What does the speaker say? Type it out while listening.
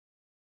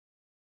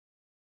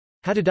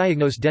How to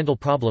diagnose dental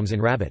problems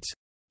in rabbits.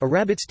 A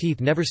rabbit's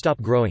teeth never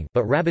stop growing,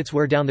 but rabbits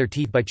wear down their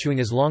teeth by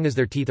chewing as long as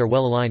their teeth are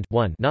well aligned.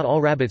 1. Not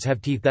all rabbits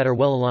have teeth that are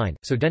well aligned,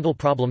 so dental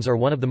problems are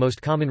one of the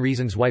most common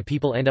reasons why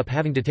people end up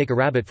having to take a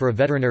rabbit for a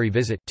veterinary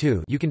visit.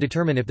 2. You can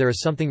determine if there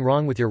is something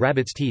wrong with your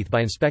rabbit's teeth by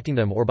inspecting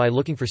them or by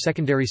looking for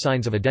secondary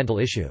signs of a dental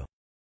issue.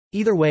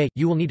 Either way,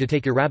 you will need to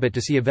take your rabbit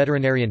to see a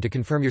veterinarian to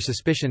confirm your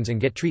suspicions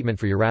and get treatment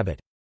for your rabbit.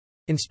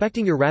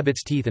 Inspecting your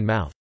rabbit's teeth and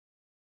mouth.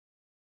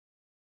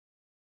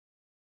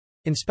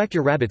 Inspect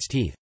your rabbit's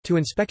teeth. To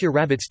inspect your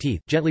rabbit's teeth,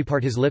 gently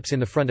part his lips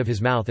in the front of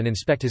his mouth and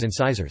inspect his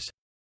incisors.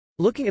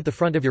 Looking at the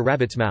front of your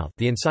rabbit's mouth,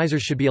 the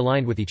incisors should be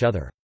aligned with each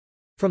other.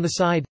 From the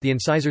side, the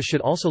incisors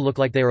should also look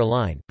like they are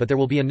aligned, but there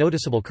will be a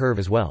noticeable curve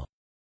as well.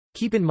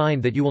 Keep in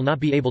mind that you will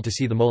not be able to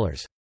see the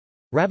molars.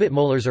 Rabbit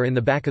molars are in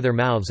the back of their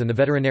mouths and the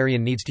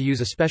veterinarian needs to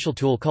use a special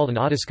tool called an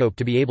otoscope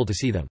to be able to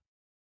see them.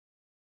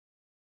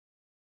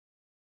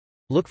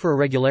 Look for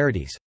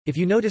irregularities. If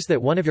you notice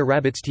that one of your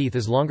rabbit's teeth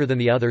is longer than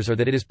the others or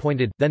that it is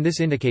pointed, then this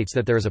indicates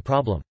that there is a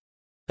problem.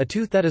 A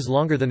tooth that is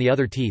longer than the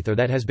other teeth or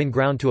that has been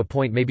ground to a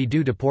point may be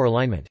due to poor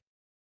alignment.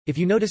 If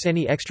you notice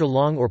any extra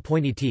long or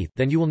pointy teeth,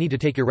 then you will need to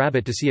take your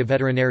rabbit to see a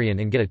veterinarian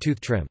and get a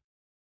tooth trim.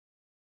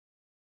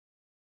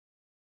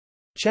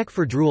 Check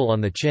for drool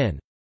on the chin.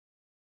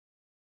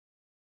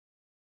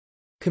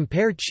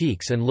 Compare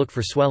cheeks and look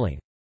for swelling.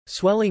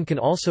 Swelling can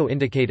also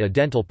indicate a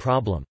dental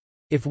problem.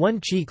 If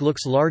one cheek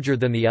looks larger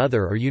than the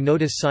other or you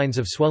notice signs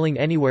of swelling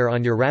anywhere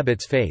on your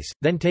rabbit's face,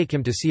 then take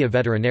him to see a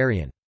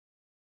veterinarian.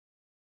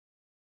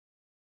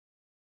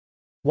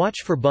 Watch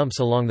for bumps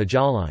along the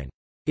jawline.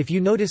 If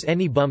you notice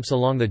any bumps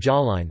along the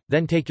jawline,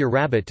 then take your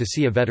rabbit to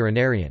see a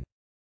veterinarian.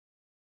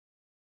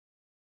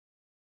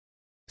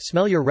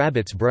 Smell your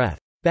rabbit's breath.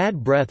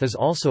 Bad breath is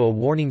also a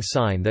warning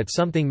sign that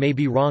something may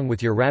be wrong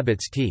with your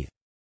rabbit's teeth.